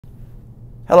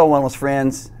Hello wellness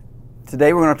friends.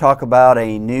 Today we're going to talk about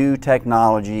a new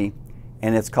technology,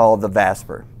 and it's called the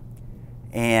Vasper.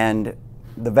 And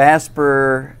the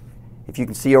Vasper, if you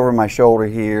can see over my shoulder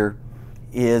here,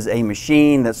 is a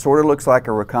machine that sort of looks like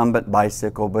a recumbent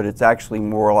bicycle, but it's actually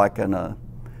more like it's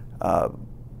not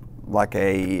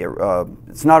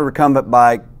a recumbent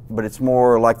bike, but it's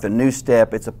more like the new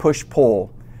step. It's a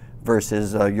push-pull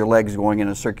versus your legs going in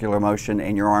a circular motion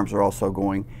and your arms are also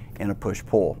going in a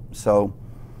push-pull. So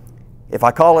if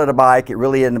I call it a bike, it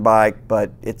really isn't a bike,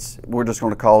 but we're just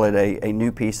going to call it a new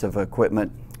piece of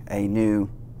equipment, a new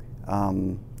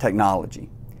technology.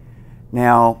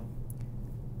 Now,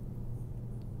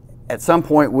 at some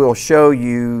point we'll show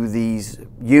you these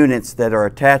units that are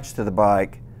attached to the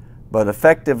bike, but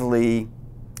effectively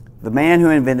the man who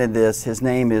invented this, his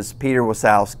name is Peter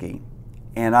Wysowski,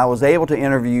 and I was able to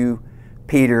interview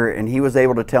Peter, and he was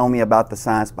able to tell me about the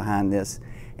science behind this.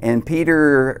 And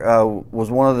Peter was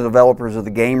one of the developers of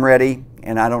the Game Ready,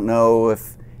 and I don't know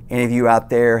if any of you out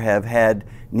there have had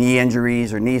knee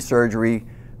injuries or knee surgery,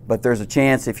 but there's a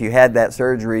chance if you had that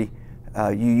surgery,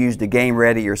 you used a Game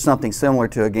Ready or something similar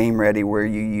to a Game Ready, where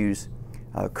you use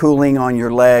cooling on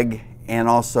your leg and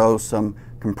also some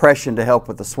compression to help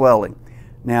with the swelling.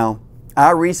 Now,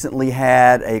 I recently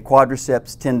had a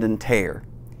quadriceps tendon tear,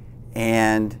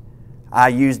 and I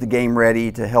used the Game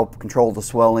Ready to help control the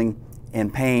swelling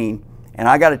and pain, and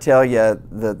I got to tell you,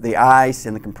 the ice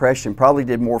and the compression probably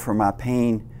did more for my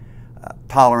pain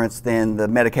tolerance than the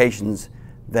medications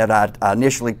that I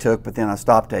initially took, but then I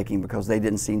stopped taking because they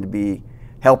didn't seem to be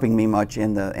helping me much,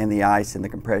 and the ice and the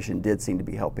compression did seem to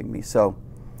be helping me. So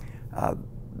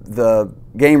the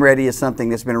Game Ready is something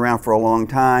that's been around for a long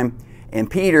time,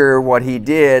 and Peter, what he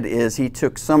did is he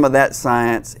took some of that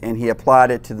science and he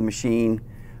applied it to the machine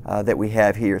that we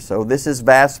have here. So this is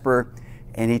Vasper.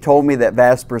 And he told me that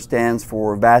Vasper stands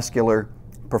for vascular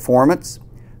performance.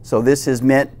 So this is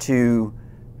meant to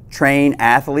train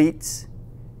athletes.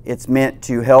 It's meant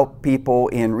to help people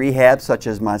in rehab, such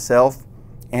as myself.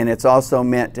 And it's also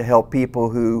meant to help people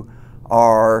who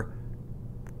are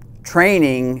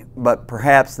training, but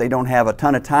perhaps they don't have a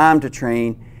ton of time to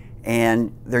train,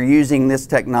 and they're using this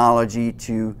technology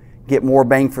to get more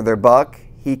bang for their buck.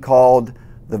 He called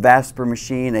the Vasper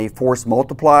machine a force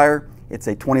multiplier. It's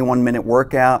a 21-minute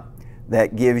workout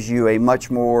that gives you a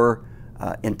much more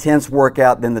intense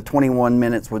workout than the 21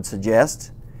 minutes would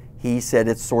suggest. He said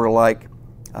it's sort of like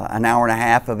an hour and a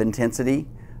half of intensity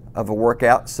of a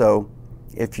workout. So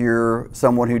if you're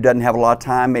someone who doesn't have a lot of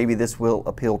time, maybe this will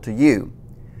appeal to you.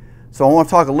 So I want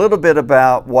to talk a little bit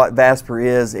about what Vasper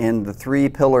is and the three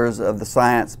pillars of the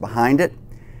science behind it.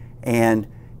 And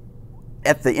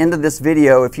at the end of this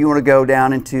video, if you want to go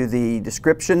down into the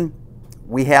description,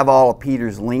 we have all of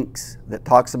Peter's links that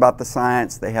talks about the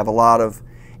science. They have a lot of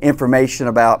information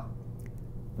about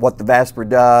what the Vasper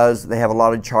does. They have a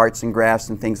lot of charts and graphs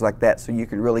and things like that, so you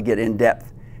can really get in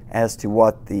depth as to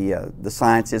what the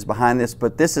science is behind this.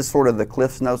 But this is sort of the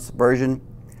Cliff's Notes version.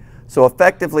 So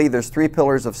effectively, there's three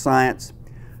pillars of science.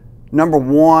 Number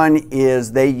one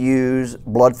is they use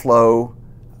blood flow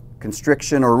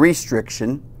constriction or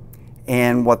restriction.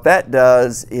 And what that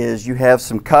does is you have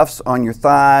some cuffs on your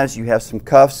thighs, you have some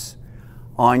cuffs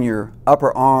on your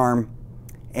upper arm,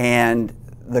 and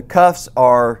the cuffs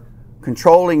are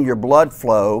controlling your blood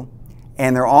flow,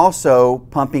 and they're also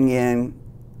pumping in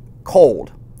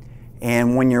cold.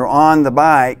 And when you're on the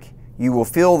bike, you will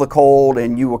feel the cold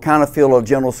and you will kind of feel a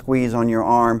gentle squeeze on your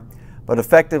arm. But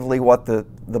effectively what the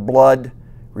blood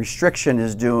restriction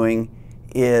is doing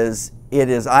is it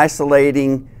is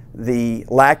isolating the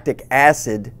lactic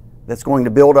acid that's going to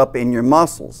build up in your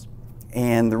muscles.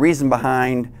 And the reason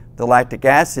behind the lactic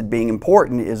acid being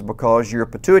important is because your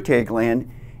pituitary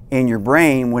gland in your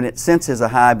brain, when it senses a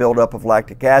high buildup of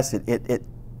lactic acid, it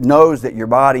knows that your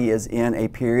body is in a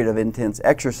period of intense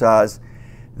exercise.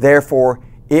 Therefore,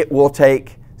 it will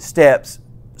take steps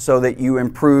so that you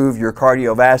improve your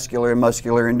cardiovascular and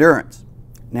muscular endurance.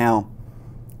 Now,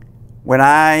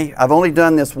 I've only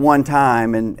done this one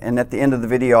time, and at the end of the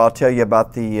video I'll tell you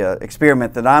about the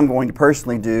experiment that I'm going to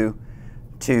personally do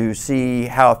to see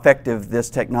how effective this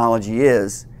technology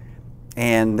is.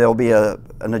 And there'll be an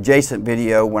adjacent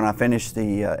video when I finish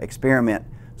the experiment,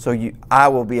 so I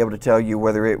will be able to tell you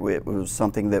whether it was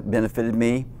something that benefited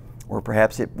me or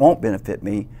perhaps it won't benefit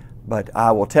me, but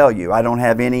I will tell you.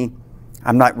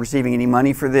 I'm not receiving any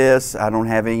money for this. I don't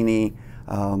have any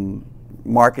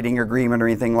marketing agreement or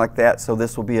anything like that, so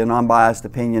this will be an unbiased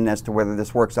opinion as to whether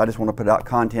this works. I just want to put out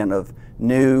content of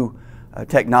new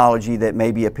technology that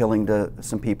may be appealing to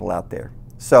some people out there.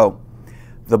 So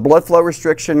the blood flow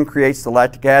restriction creates the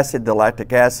lactic acid. The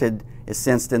lactic acid It's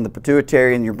sensed in the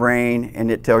pituitary in your brain, and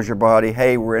it tells your body,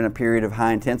 hey, we're in a period of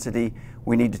high intensity.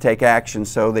 We need to take action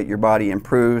so that your body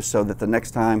improves, so that the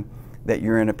next time that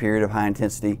you're in a period of high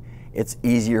intensity, it's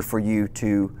easier for you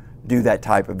to do that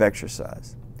type of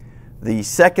exercise. The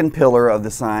second pillar of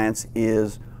the science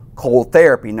is cold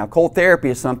therapy. Now, cold therapy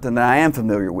is something that I am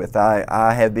familiar with.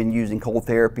 I have been using cold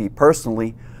therapy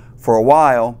personally for a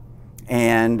while,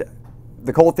 and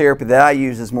the cold therapy that I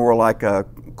use is more like a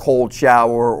cold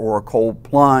shower or a cold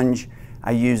plunge.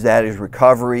 I use that as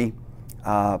recovery.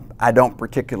 I don't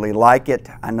particularly like it.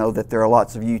 I know that there are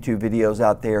lots of YouTube videos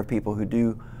out there of people who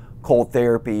do cold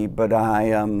therapy, but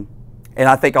and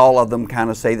I think all of them kind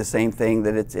of say the same thing,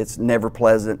 that it's never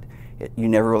pleasant. You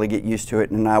never really get used to it,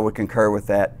 and I would concur with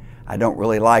that. I don't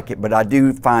really like it, but I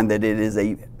do find that it is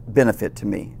a benefit to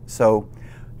me. So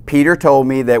Peter told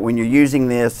me that when you're using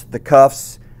this, the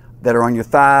cuffs that are on your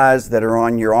thighs, that are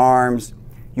on your arms,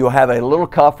 you'll have a little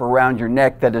cuff around your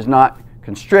neck that is not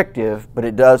constrictive, but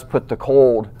it does put the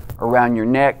cold around your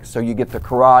neck, so you get the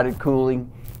carotid cooling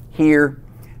here.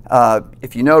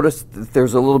 If you notice,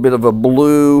 there's a little bit of a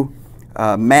blue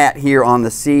mat here on the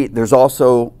seat. There's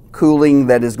also cooling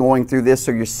that is going through this,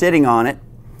 so you're sitting on it.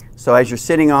 So as you're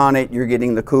sitting on it, you're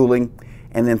getting the cooling.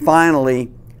 And then finally,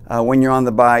 when you're on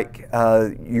the bike,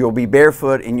 you'll be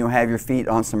barefoot and you'll have your feet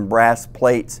on some brass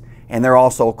plates, and they're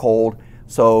also cold.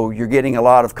 So you're getting a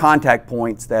lot of contact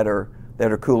points that are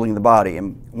cooling the body.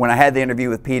 And when I had the interview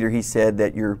with Peter, he said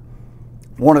that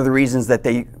one of the reasons that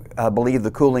they believe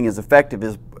the cooling is effective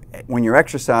is when you're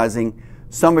exercising,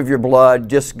 some of your blood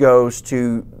just goes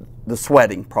to the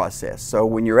sweating process. So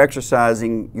when you're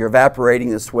exercising, you're evaporating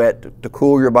the sweat to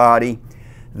cool your body.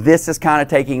 This is kind of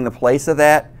taking the place of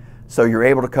that. So you're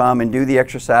able to come and do the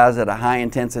exercise at a high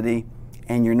intensity,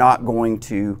 and you're not going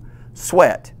to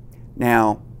sweat.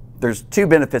 Now, there's two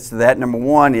benefits to that. Number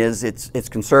one is it's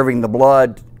conserving the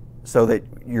blood so that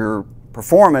your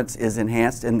performance is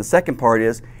enhanced. And the second part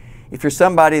is, if you're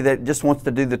somebody that just wants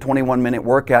to do the 21-minute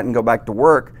workout and go back to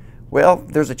work, well,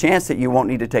 there's a chance that you won't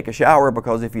need to take a shower,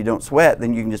 because if you don't sweat,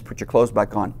 then you can just put your clothes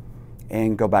back on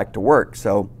and go back to work.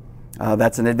 So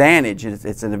that's an advantage.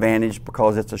 It's an advantage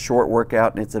because it's a short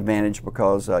workout, and it's an advantage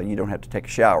because you don't have to take a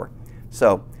shower.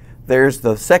 So there's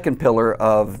the second pillar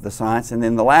of the science. And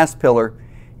then the last pillar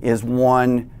is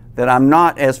one that I'm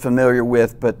not as familiar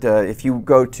with, but if you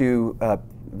go to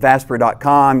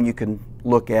Vasper.com, you can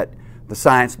look at the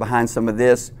science behind some of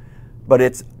this. But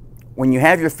it's when you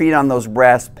have your feet on those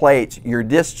brass plates, you're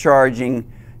discharging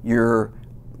your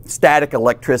static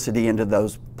electricity into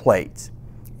those plates.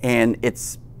 And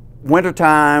it's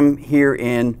wintertime here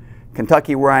in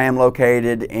Kentucky, where I am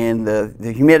located, and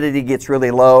the humidity gets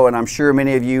really low. And I'm sure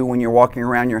many of you, when you're walking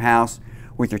around your house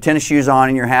with your tennis shoes on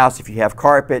in your house, if you have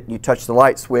carpet, you touch the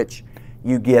light switch,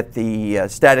 you get the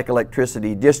static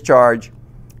electricity discharge.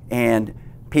 And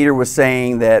Peter was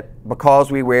saying that because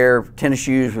we wear tennis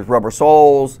shoes with rubber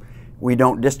soles, we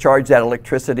don't discharge that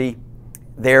electricity.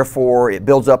 Therefore, it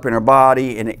builds up in our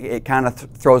body, and it kind of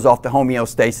throws off the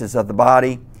homeostasis of the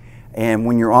body. And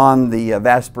when you're on the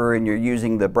Vasper and you're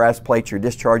using the brass plates, you're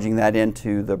discharging that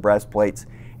into the brass plates,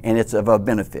 and it's of a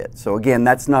benefit. So again,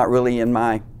 that's not really in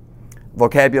my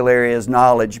vocabulary as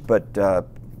knowledge, but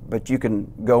you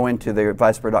can go into the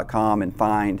Vasper.com and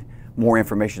find more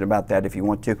information about that if you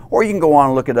want to. Or you can go on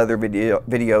and look at other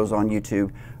videos on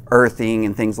YouTube. Earthing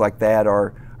and things like that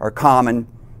are common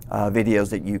videos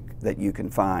that you can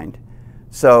find.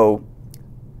 So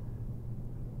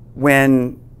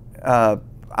when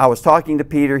I was talking to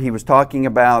Peter, he was talking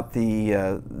about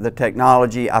the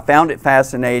technology. I found it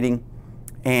fascinating,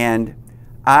 and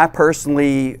I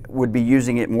personally would be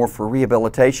using it more for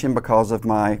rehabilitation because of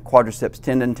my quadriceps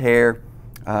tendon tear.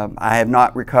 I have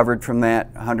not recovered from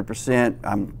that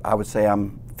 100%. I would say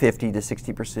I'm 50 to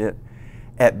 60%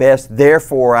 at best.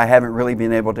 Therefore, I haven't really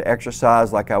been able to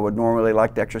exercise like I would normally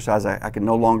like to exercise. I can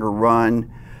no longer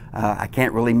run. I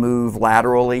can't really move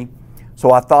laterally.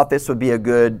 So I thought this would be a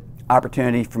good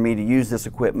opportunity for me to use this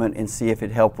equipment and see if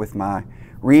it helped with my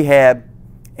rehab.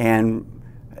 And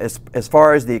as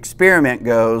far as the experiment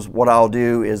goes, what I'll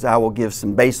do is I will give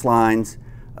some baselines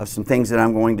of some things that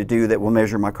I'm going to do that will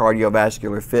measure my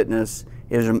cardiovascular fitness.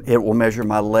 It will measure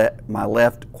my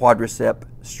left quadricep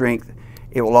strength.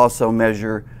 It will also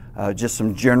measure just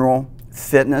some general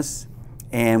fitness,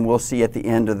 and we'll see at the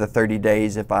end of the 30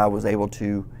 days if I was able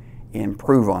to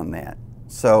improve on that.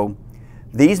 So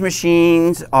these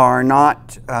machines are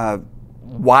not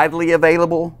widely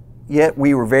available yet.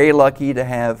 We were very lucky to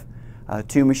have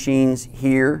 2 machines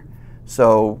here,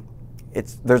 so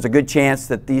there's a good chance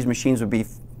that these machines would be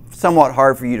somewhat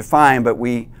hard for you to find, but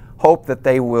we hope that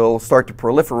they will start to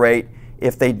proliferate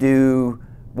if they do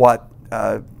what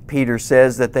Peter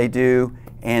says that they do,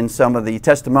 and some of the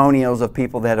testimonials of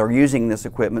people that are using this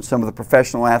equipment, some of the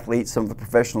professional athletes, some of the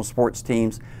professional sports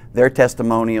teams, their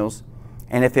testimonials.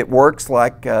 And if it works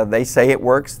like they say it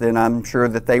works, then I'm sure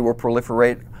that they will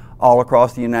proliferate all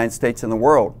across the United States and the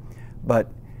world. But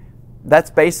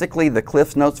that's basically the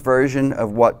Cliff's Notes version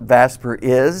of what Vasper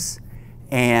is.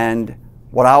 And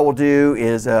what I will do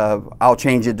is I'll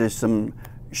change it to some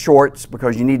shorts,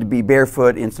 because you need to be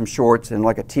barefoot in some shorts and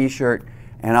like a t-shirt.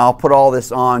 And I'll put all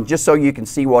this on just so you can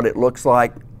see what it looks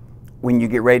like when you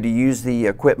get ready to use the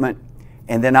equipment.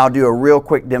 And then I'll do a real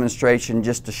quick demonstration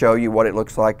just to show you what it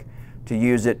looks like to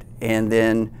use it, and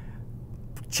then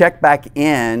check back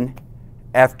in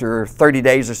after 30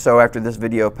 days or so after this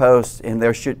video posts, and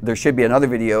there should be another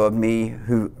video of me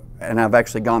and I've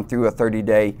actually gone through a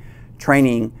 30-day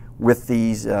training with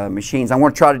these machines. I'm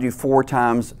going to try to do 4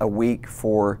 times a week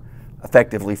for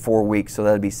effectively 4 weeks, so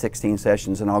that'll be 16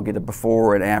 sessions, and I'll get a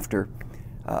before and after,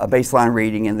 a baseline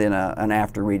reading, and then an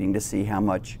after reading to see how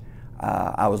much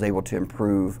I was able to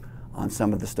improve on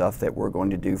some of the stuff that we're going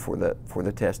to do for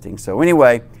the testing. So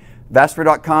anyway,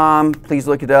 Vasper.com, please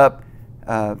look it up.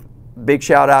 Big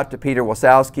shout out to Peter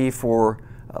Wasowski for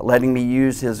letting me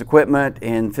use his equipment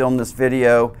and film this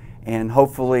video, and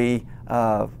hopefully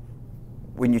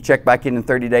when you check back in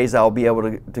 30 days, I'll be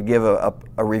able to give a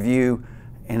review,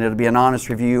 and it'll be an honest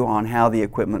review on how the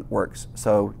equipment works.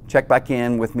 So check back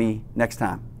in with me next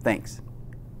time. Thanks.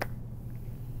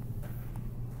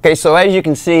 Okay, so as you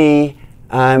can see,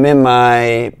 I'm in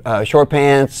my short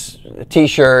pants,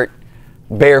 t-shirt,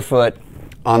 barefoot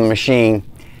on the machine.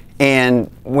 And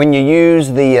when you use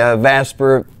the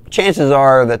Vasper, chances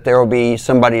are that there will be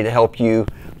somebody to help you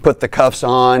put the cuffs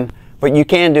on, but you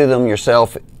can do them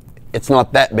yourself. It's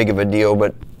not that big of a deal,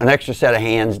 but an extra set of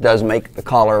hands does make the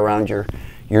collar around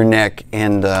your neck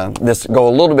and this go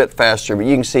a little bit faster. But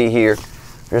you can see here,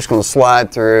 we're just going to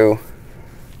slide through.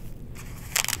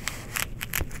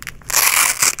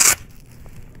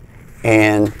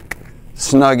 And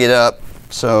snug it up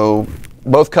so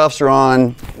both cuffs are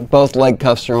on, both leg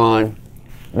cuffs are on,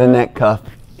 the neck cuff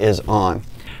is on.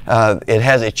 It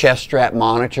has a chest strap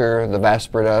monitor, the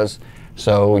Vasper does,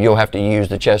 so you'll have to use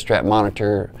the chest strap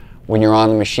monitor when you're on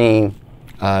the machine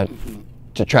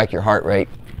to track your heart rate,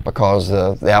 because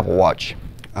the Apple Watch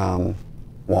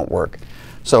won't work.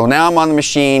 So now I'm on the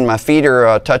machine, my feet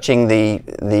are touching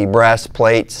the brass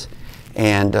plates,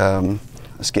 and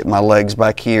let's get my legs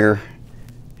back here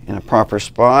in a proper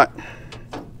spot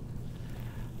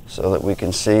so that we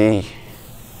can see.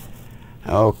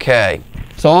 Okay,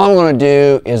 so all I'm going to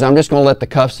do is I'm just going to let the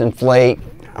cuffs inflate.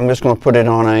 I'm just going to put it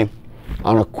on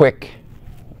a quick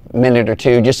minute or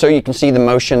two, just so you can see the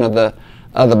motion of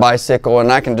the bicycle,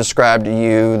 and I can describe to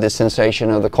you the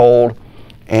sensation of the cold,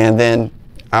 and then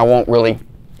I won't really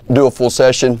do a full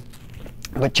session,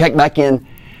 but check back in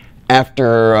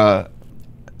after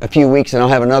a few weeks, and I'll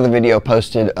have another video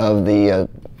posted of the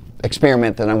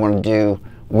experiment that I'm going to do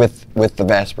with the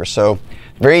Vasper. So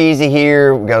very easy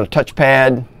here. We've got a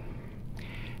touchpad,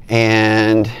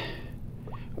 and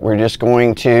we're just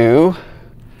going to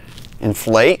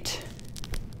inflate,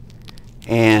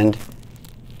 and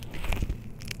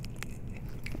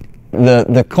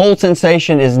the cold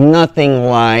sensation is nothing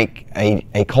like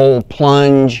a cold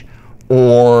plunge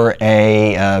or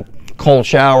a cold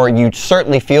shower. You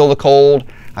certainly feel the cold.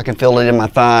 I can feel it in my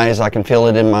thighs, I can feel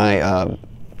it in my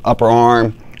upper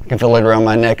arm, I can feel it around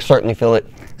my neck, certainly feel it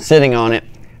sitting on it,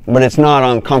 but it's not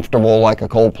uncomfortable like a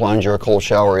cold plunge or a cold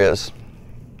shower is.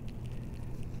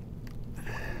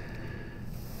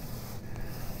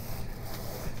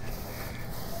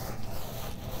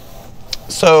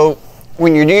 So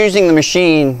when you're using the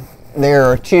machine, there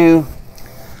are two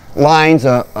lines,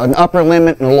 an upper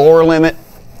limit and a lower limit,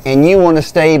 and you want to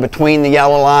stay between the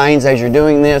yellow lines as you're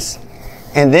doing this.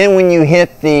 And then when you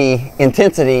hit the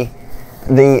intensity,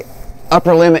 the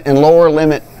upper limit and lower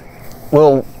limit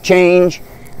will change,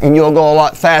 and you'll go a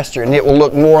lot faster, and it will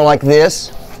look more like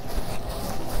this.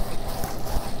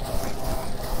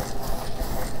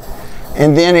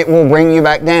 And then it will bring you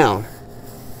back down.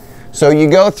 So you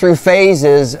go through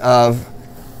phases of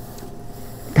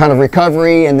kind of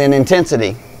recovery and then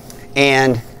intensity.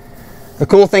 And the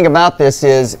cool thing about this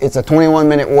is it's a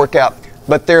 21-minute workout,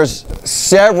 but there's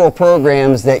several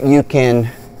programs that you can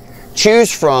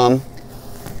choose from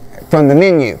the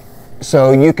menu.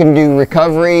 So you can do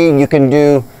recovery, you can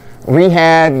do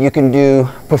rehab, you can do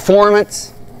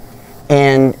performance,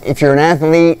 and if you're an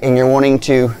athlete and you're wanting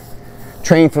to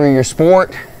train for your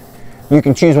sport, you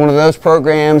can choose one of those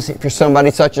programs. If you're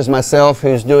somebody such as myself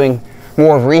who's doing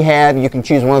more of rehab, you can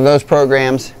choose one of those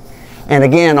programs. And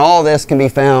again, all this can be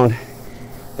found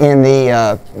in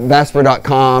the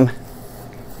Vasper.com,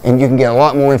 and you can get a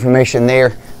lot more information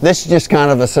there. This is just kind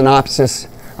of a synopsis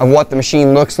of what the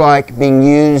machine looks like being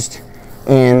used,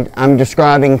 and I'm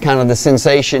describing kind of the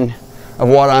sensation of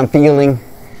what I'm feeling.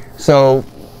 So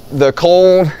the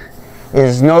cold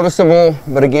is noticeable,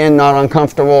 but again, not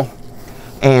uncomfortable.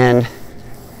 And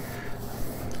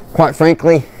quite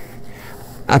frankly,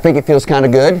 I think it feels kind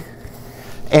of good.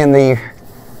 And the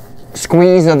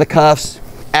squeeze of the cuffs,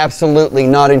 absolutely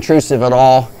not intrusive at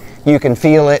all. You can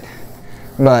feel it,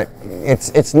 but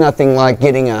it's nothing like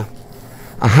getting a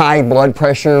high blood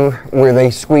pressure where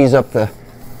they squeeze up the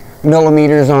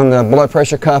millimeters on the blood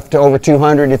pressure cuff to over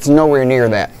 200. It's nowhere near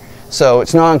that. So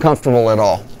it's not uncomfortable at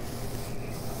all.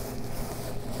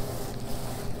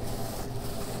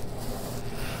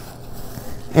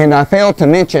 And I failed to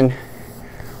mention,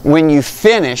 when you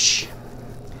finish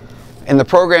and the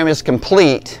program is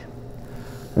complete,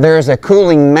 there's a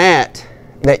cooling mat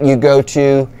that you go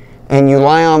to, and you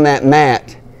lie on that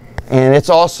mat, and it's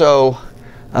also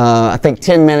I think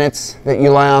 10 minutes that you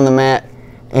lie on the mat,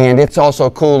 and it's also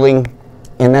cooling,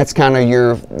 and that's kind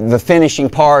of the finishing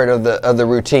part of the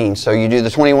routine. So you do the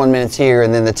 21 minutes here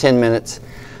and then the 10 minutes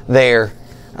there,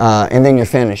 and then you're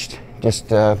finished. Just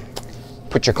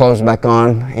put your clothes back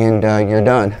on and you're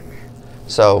done.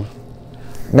 So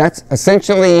that's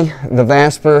essentially the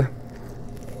Vasper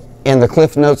in the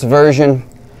Cliff Notes version,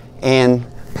 and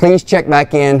please check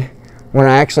back in when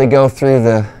I actually go through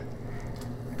the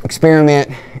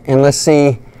experiment, and let's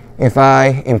see if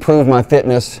I improve my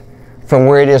fitness from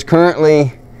where it is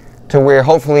currently to where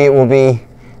hopefully it will be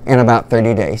in about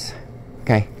 30 days.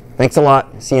 Okay, thanks a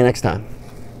lot. See you next time.